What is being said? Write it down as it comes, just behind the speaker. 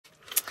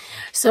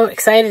So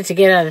excited to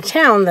get out of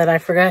town that I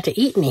forgot to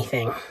eat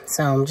anything.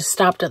 So I'm just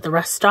stopped at the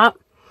rest stop.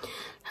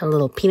 Had a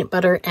little peanut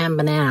butter and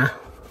banana.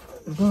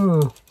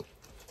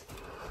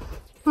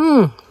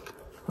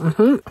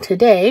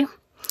 Today,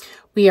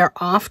 we are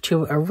off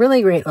to a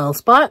really great little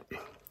spot.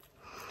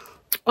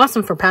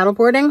 Awesome for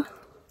paddleboarding.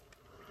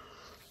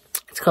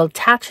 It's called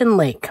Tatchun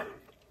Lake.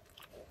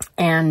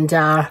 And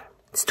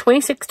it's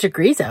 26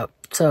 degrees out,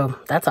 so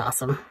that's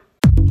awesome.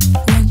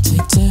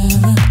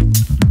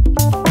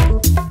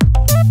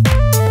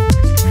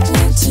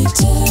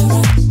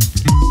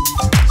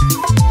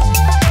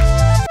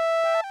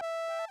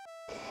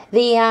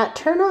 The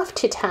turnoff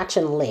to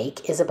Tatchun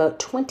Lake is about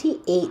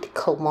 28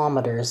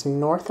 kilometers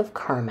north of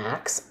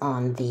Carmack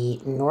on the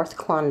North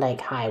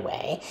Klondike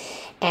Highway,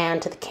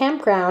 and the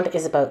campground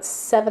is about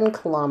 7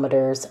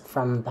 kilometers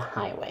from the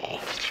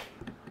highway.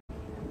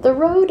 The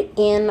road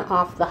in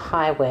off the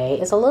highway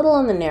is a little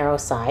on the narrow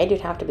side. You'd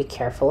have to be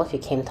careful if you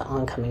came to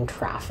oncoming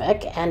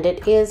traffic, and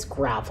it is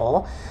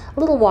gravel, a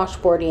little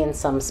washboardy in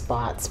some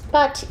spots,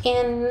 but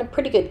in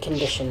pretty good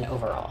condition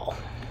overall.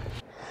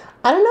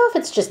 I don't know if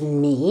it's just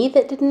me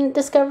that didn't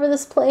discover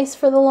this place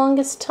for the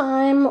longest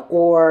time,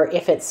 or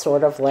if it's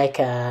sort of like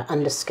a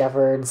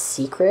undiscovered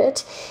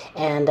secret,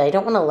 and I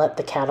don't want to let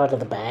the cat out of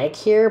the bag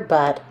here,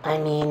 but I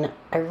mean,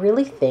 I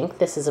really think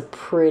this is a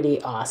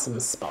pretty awesome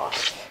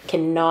spot.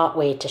 Cannot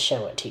wait to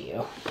show it to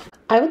you.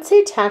 I would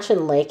say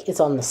Tatchun Lake is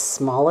on the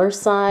smaller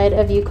side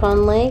of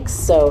Yukon lakes,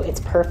 so it's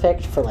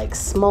perfect for like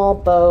small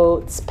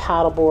boats,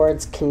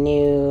 paddleboards,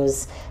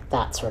 canoes,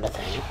 that sort of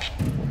thing.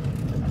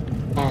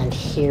 And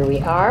here we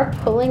are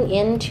pulling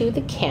into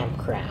the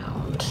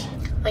campground.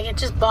 Like, it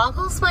just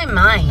boggles my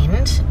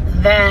mind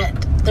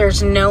that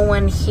there's no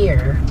one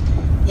here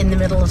in the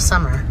middle of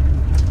summer.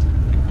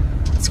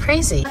 It's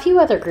crazy. A few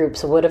other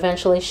groups would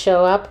eventually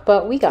show up,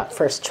 but we got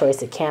first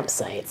choice at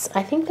campsites.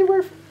 I think there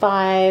were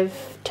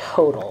 5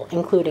 total,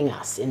 including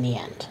us in the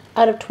end,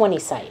 out of 20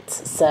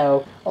 sites.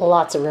 So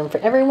lots of room for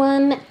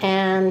everyone,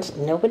 and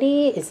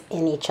nobody is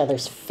in each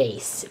other's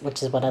face,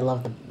 which is what I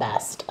love the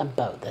best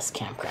about this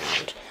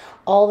campground.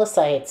 All the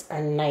sites are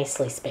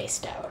nicely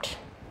spaced out.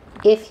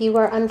 If you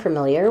are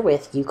unfamiliar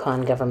with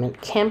Yukon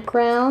government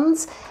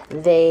campgrounds,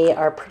 they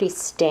are pretty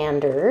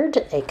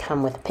standard. They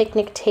come with a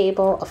picnic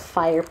table, a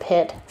fire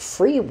pit,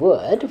 free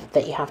wood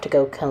that you have to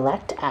go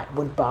collect at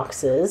wood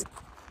boxes.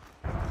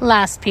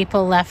 Last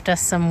people left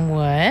us some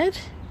wood.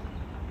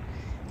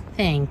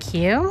 Thank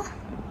you.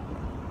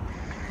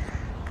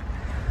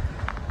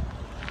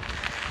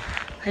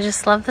 I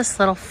just love this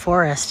little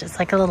forest. It's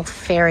like a little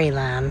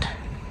fairyland.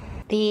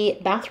 The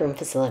bathroom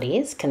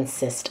facilities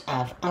consist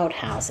of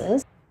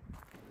outhouses.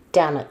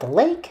 Down at the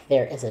lake,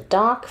 there is a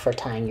dock for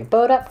tying your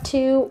boat up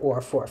to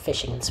or for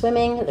fishing and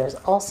swimming. There's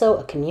also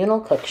a communal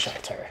cook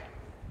shelter.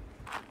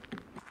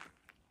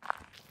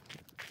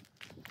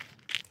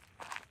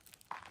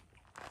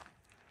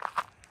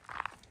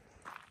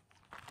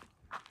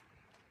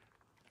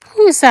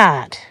 Who's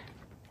that?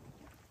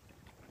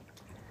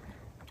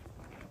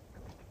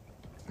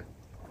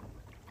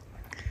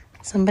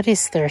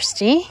 Somebody's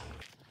thirsty.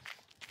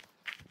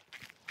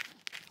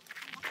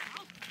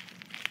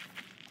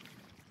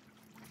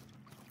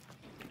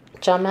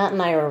 John, Matt,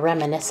 and I were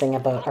reminiscing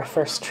about our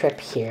first trip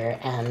here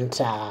and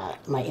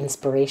my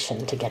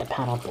inspiration to get a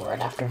paddleboard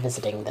after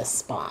visiting this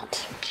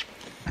spot.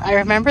 I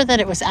remember that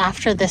it was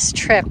after this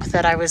trip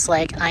that I was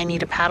like, I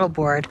need a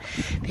paddleboard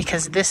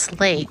because this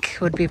lake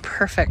would be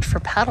perfect for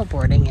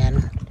paddleboarding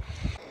in.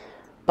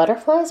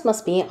 Butterflies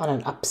must be on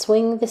an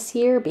upswing this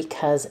year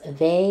because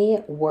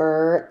they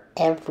were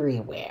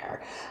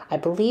everywhere. I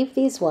believe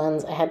these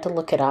ones, I had to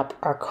look it up,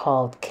 are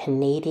called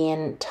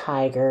Canadian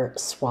tiger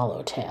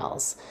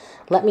swallowtails.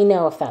 Let me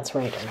know if that's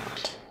right or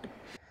not.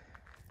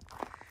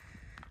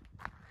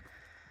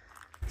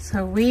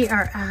 So we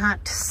are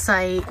at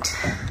site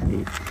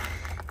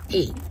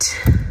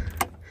 8.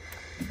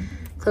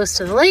 Close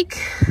to the lake,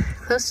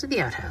 close to the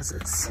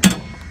outhouses.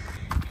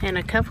 In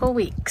a couple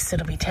weeks,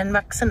 it'll be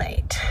 $10 a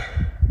night.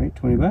 Right,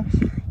 20 bucks?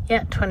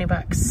 Yeah, 20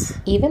 bucks.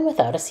 Even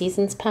without a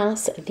season's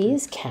pass,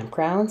 these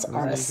campgrounds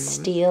are a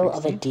steal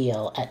of a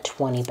deal at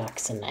 20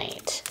 bucks a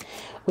night.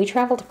 We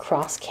traveled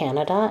across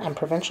Canada, and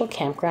provincial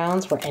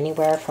campgrounds were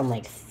anywhere from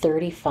like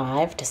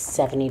 $35 to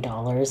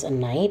 $70 a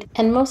night,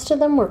 and most of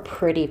them were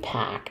pretty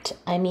packed.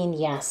 I mean,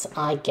 yes,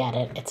 I get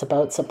it. It's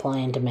about supply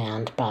and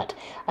demand, but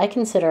I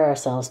consider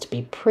ourselves to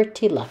be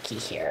pretty lucky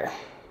here.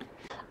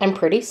 I'm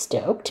pretty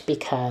stoked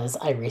because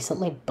I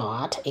recently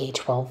bought a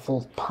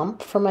 12-volt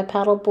pump for my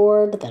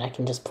paddleboard that I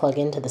can just plug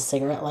into the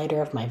cigarette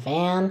lighter of my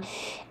van,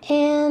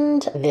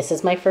 and this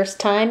is my first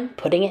time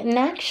putting it in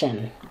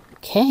action.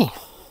 Okay.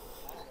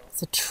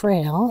 A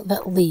trail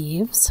that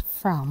leaves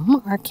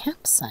from our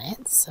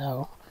campsite,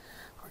 so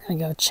we're gonna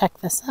go check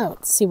this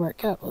out, see where it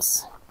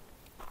goes.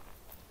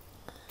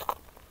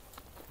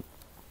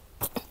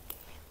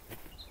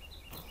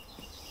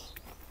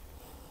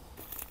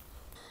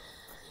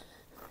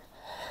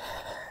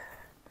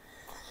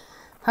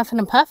 Huffing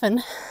and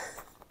puffing.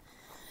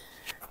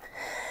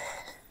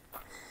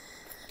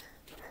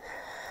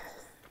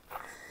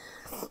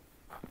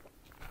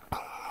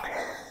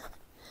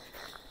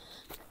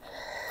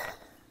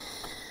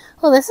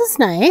 Well, this is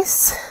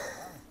nice.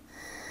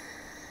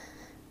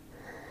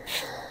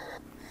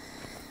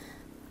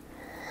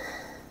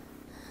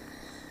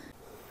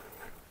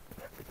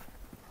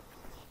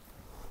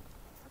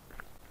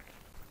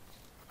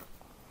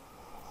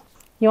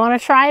 You want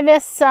to try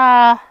this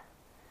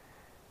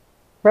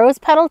rose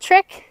petal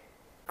trick?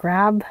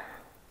 Grab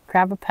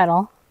a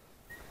petal,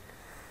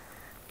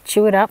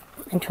 chew it up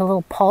into a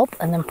little pulp,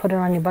 and then put it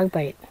on your bug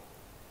bite.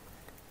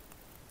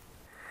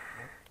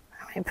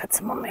 I might put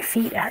some on my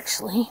feet,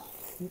 actually.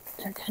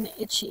 They're kind of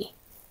itchy.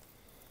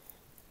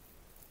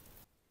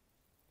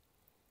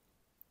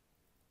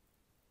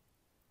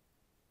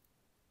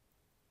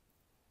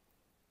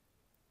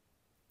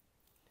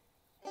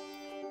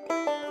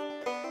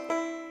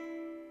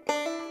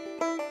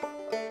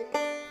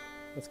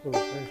 Let's go.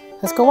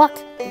 Let's go walk.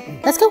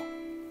 Let's go.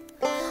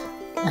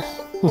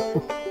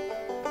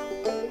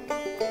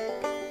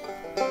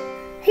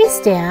 Hey,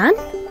 Stan.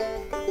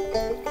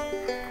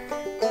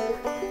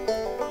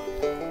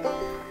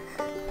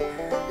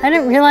 I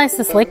didn't realize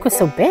this lake was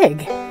so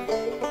big.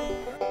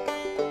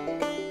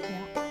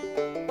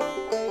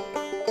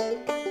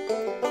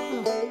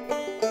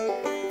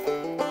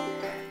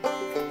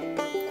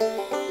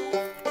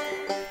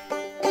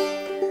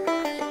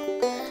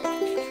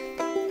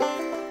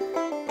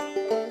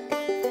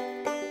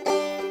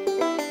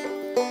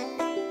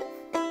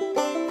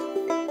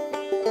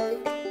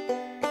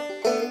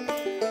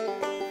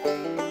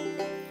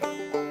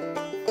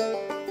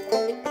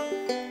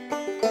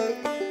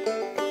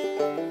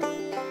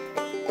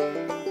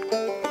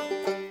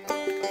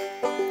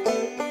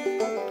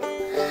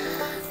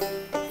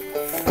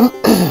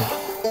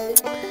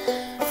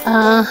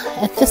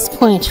 At this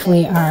point,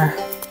 we are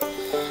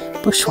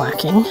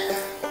bushwhacking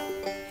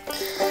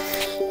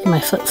in my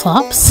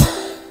flip-flops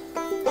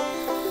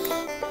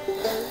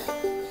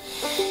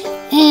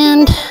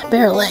and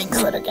bare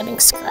legs that are getting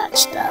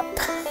scratched up.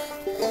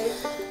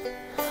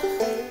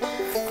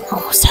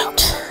 Almost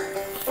out.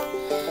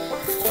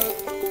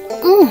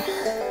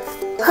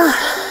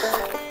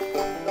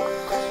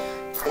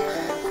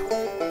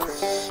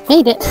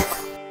 Made it.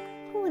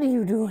 What are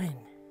you doing?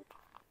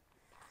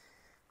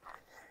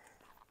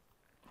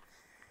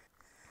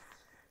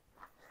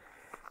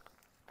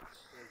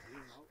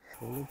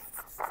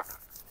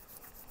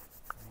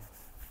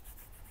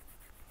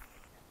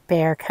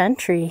 Bear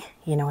country,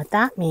 you know what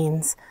that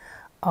means.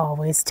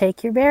 Always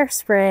take your bear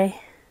spray.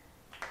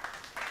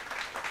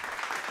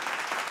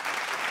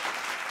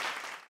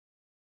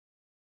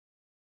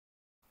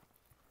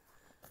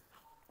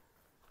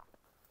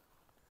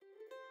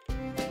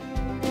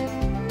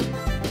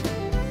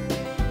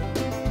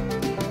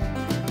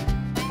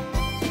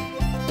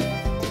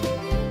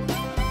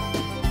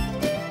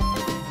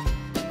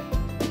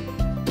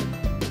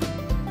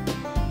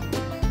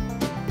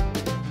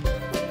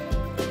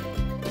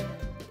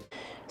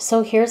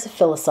 So here's a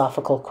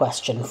philosophical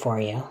question for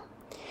you.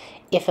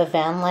 If a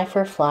van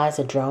lifer flies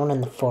a drone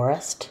in the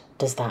forest,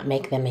 does that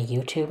make them a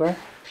YouTuber?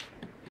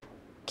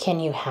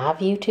 Can you have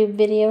YouTube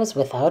videos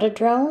without a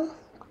drone?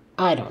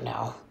 I don't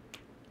know.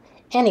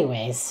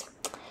 Anyways,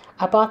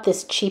 I bought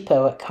this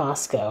cheapo at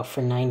Costco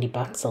for 90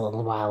 bucks a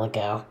little while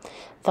ago.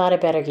 Thought I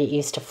better get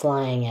used to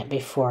flying it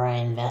before I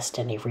invest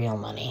any real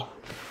money.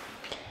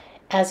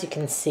 As you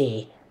can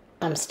see,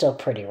 I'm still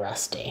pretty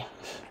rusty.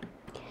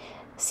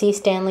 See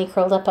Stanley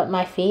curled up at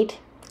my feet?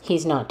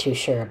 He's not too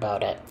sure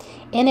about it.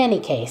 In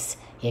any case,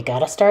 you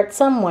gotta start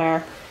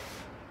somewhere.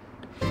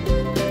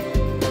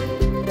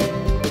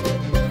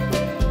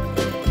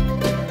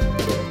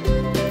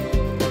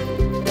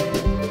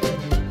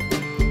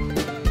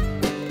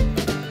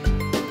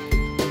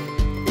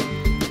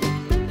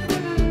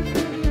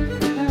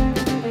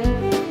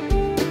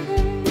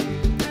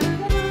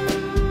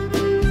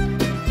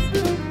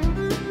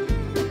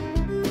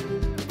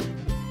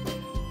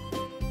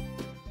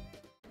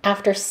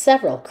 After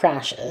several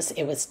crashes,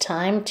 it was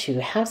time to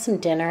have some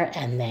dinner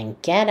and then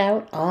get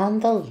out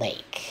on the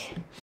lake.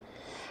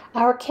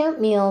 Our camp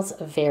meals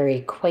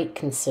vary quite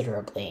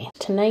considerably.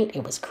 Tonight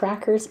it was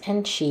crackers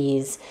and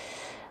cheese,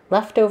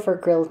 leftover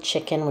grilled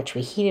chicken which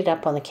we heated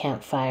up on the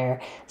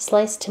campfire,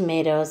 sliced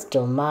tomatoes,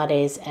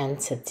 dolmades, and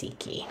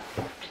tzatziki.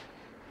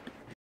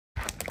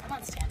 Come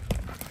on, Stan.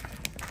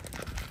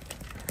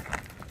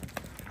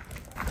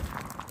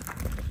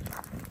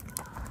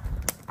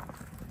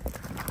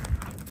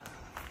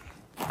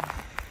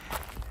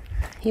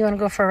 You want to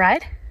go for a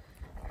ride?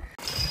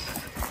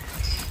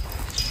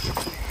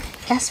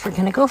 Yes, we're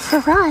going to go for a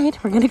ride.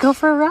 We're going to go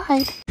for a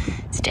ride.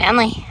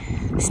 Stanley.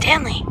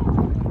 Stanley.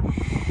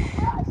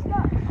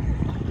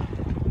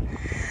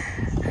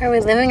 Are we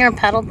living our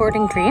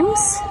paddleboarding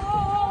dreams?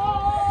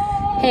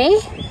 Hey?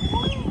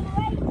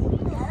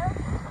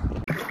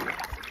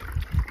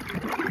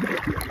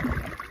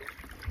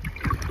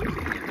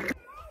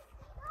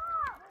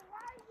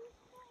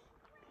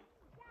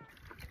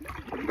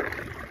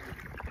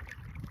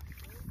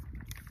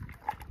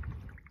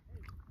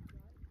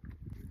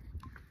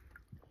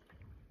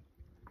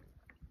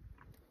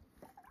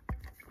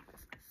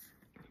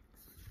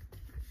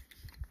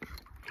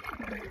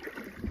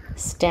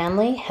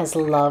 Stanley has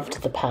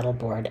loved the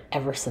paddleboard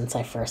ever since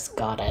I first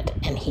got it,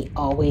 and he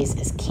always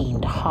is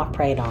keen to hop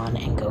right on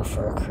and go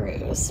for a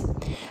cruise.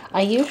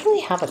 I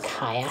usually have a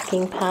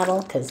kayaking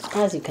paddle because,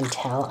 as you can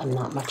tell, I'm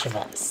not much of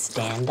a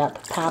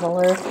stand-up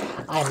paddler.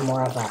 I'm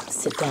more of a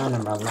sit-down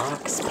and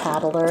relax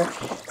paddler,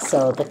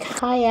 so the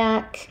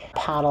kayak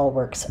paddle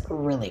works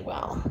really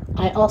well.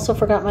 I also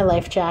forgot my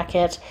life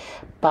jacket,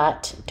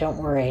 but don't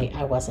worry,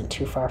 I wasn't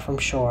too far from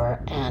shore,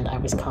 and I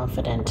was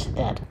confident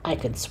that I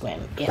could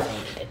swim if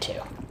I needed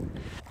to.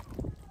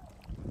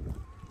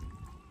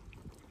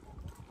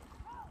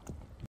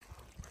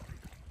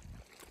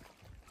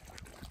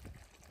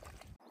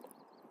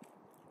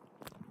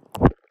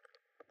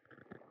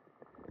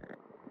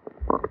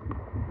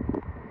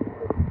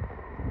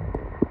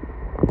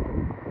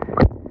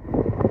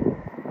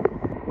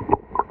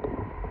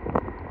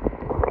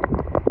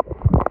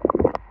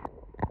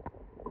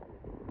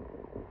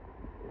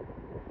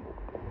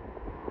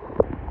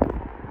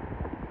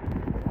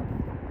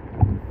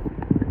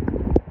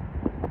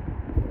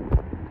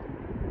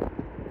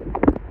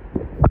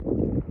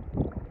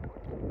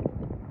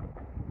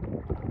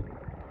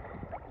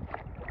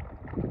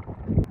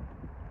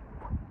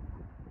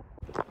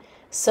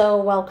 So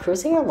while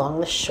cruising along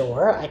the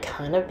shore, I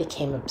kind of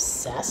became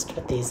obsessed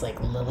with these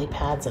like lily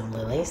pads and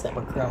lilies that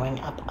were growing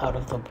up out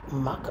of the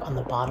muck on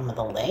the bottom of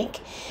the lake.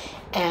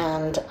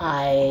 And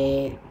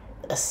I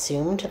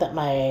assumed that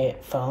my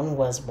phone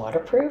was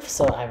waterproof,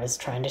 so I was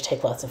trying to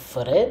take lots of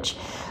footage.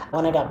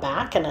 When I got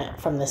back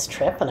from this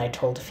trip and I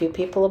told a few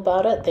people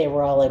about it, they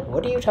were all like,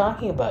 "What are you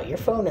talking about? Your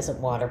phone isn't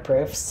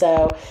waterproof."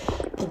 So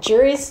the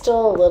jury's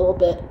still a little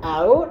bit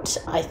out.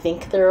 I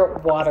think they're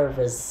water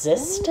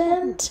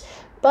resistant,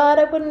 but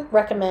I wouldn't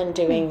recommend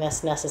doing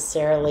this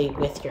necessarily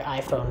with your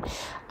iPhone.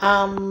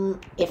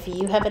 If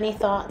you have any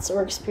thoughts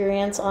or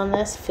experience on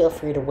this, feel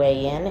free to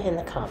weigh in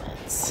the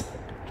comments.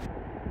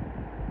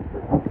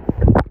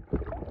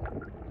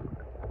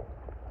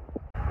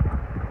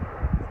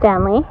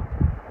 Stanley?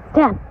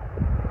 Stan,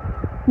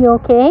 you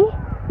okay?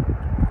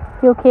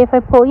 You okay if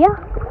I pull you?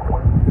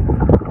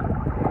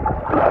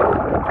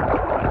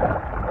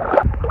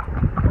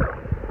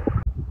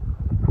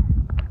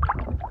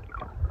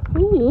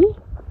 Hey.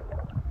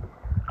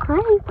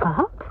 Hi,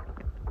 pup.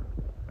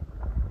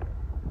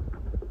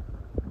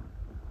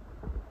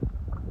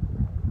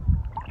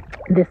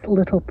 This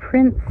little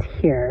prince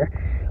here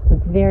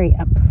was very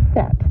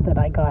upset that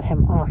I got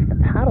him off the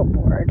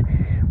paddleboard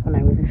when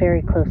I was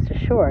very close to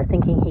shore,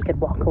 thinking he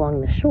could walk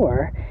along the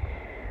shore.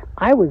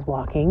 I was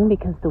walking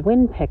because the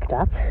wind picked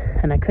up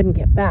and I couldn't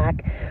get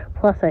back.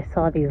 Plus, I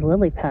saw these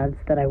lily pads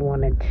that I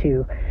wanted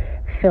to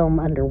film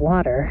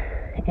underwater,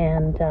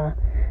 and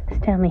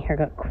Stanley here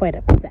got quite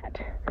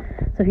upset.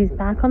 So he's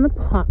back on the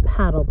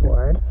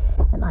paddleboard,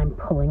 and I'm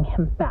pulling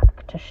him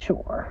back to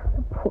shore.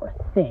 Poor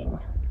thing.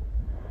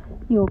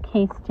 You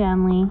okay,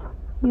 Stanley?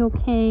 You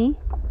okay?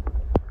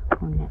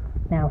 Oh, no.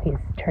 Now he's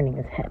turning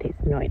his head. He's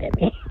annoyed at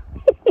me.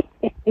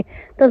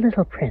 The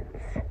little prince.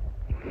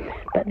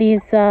 But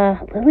these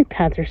lily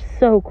pads are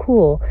so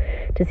cool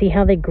to see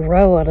how they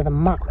grow out of the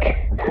muck.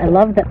 I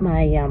love that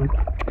my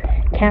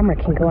camera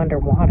can go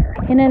underwater.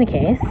 In any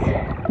case,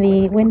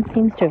 the wind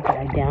seems to have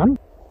died down.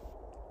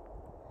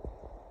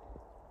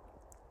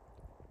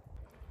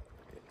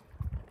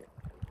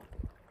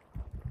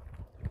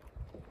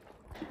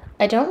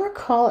 I don't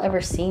recall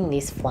ever seeing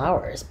these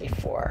flowers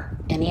before.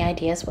 Any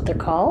ideas what they're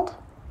called?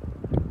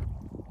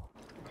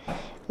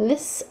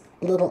 This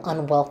little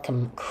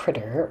unwelcome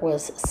critter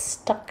was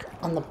stuck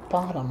on the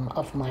bottom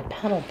of my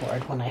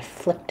paddleboard when I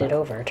flipped it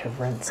over to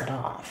rinse it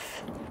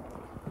off.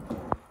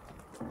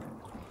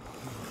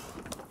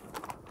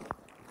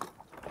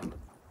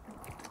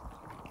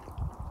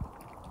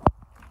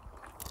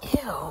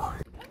 Ew.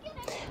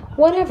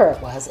 Whatever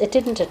it was, it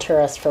didn't deter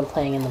us from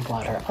playing in the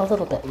water a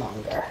little bit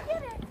longer.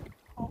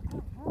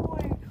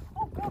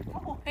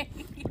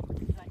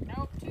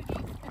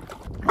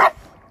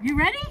 You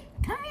ready?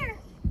 Come here.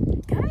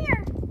 Come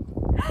here.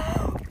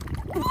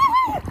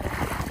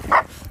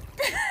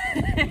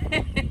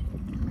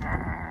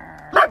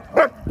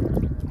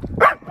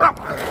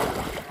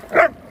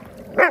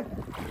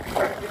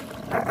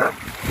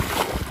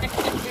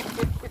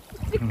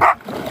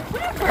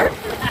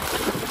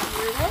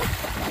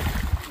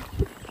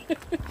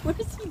 What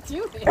is he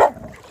doing?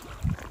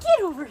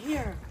 Get over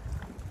here.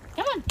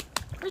 Come on.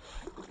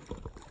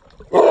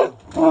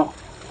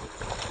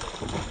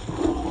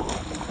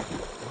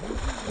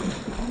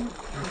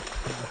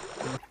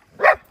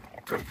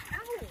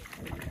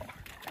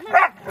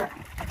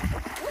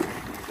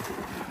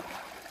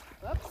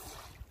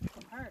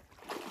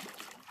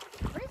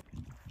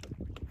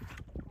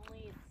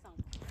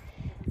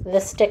 The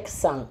stick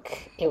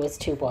sunk. It was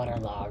too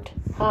waterlogged.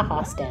 Ha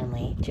ha,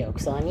 Stanley.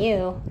 Joke's on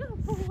you.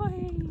 Good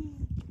boy.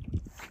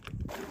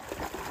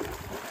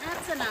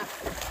 That's enough.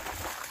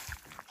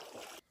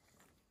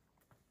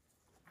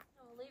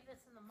 We'll leave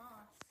this in the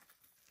moss.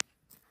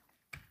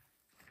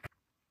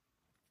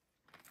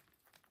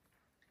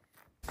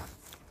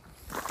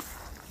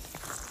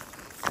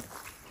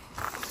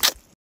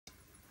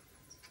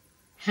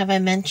 Have I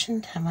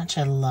mentioned how much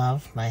I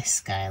love my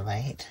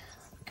skylight?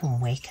 I can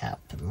wake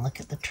up and look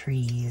at the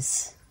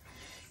trees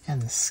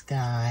and the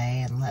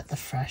sky and let the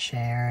fresh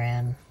air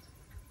in.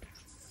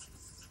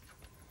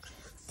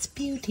 It's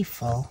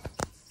beautiful.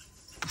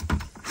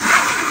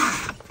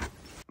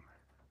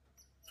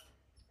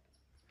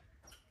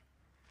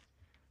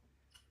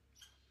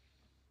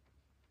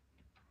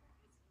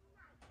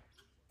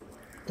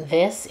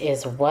 This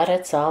is what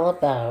it's all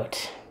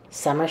about.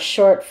 Summer's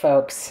short,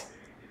 folks.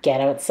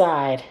 Get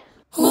outside.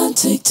 One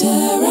take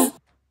Tara.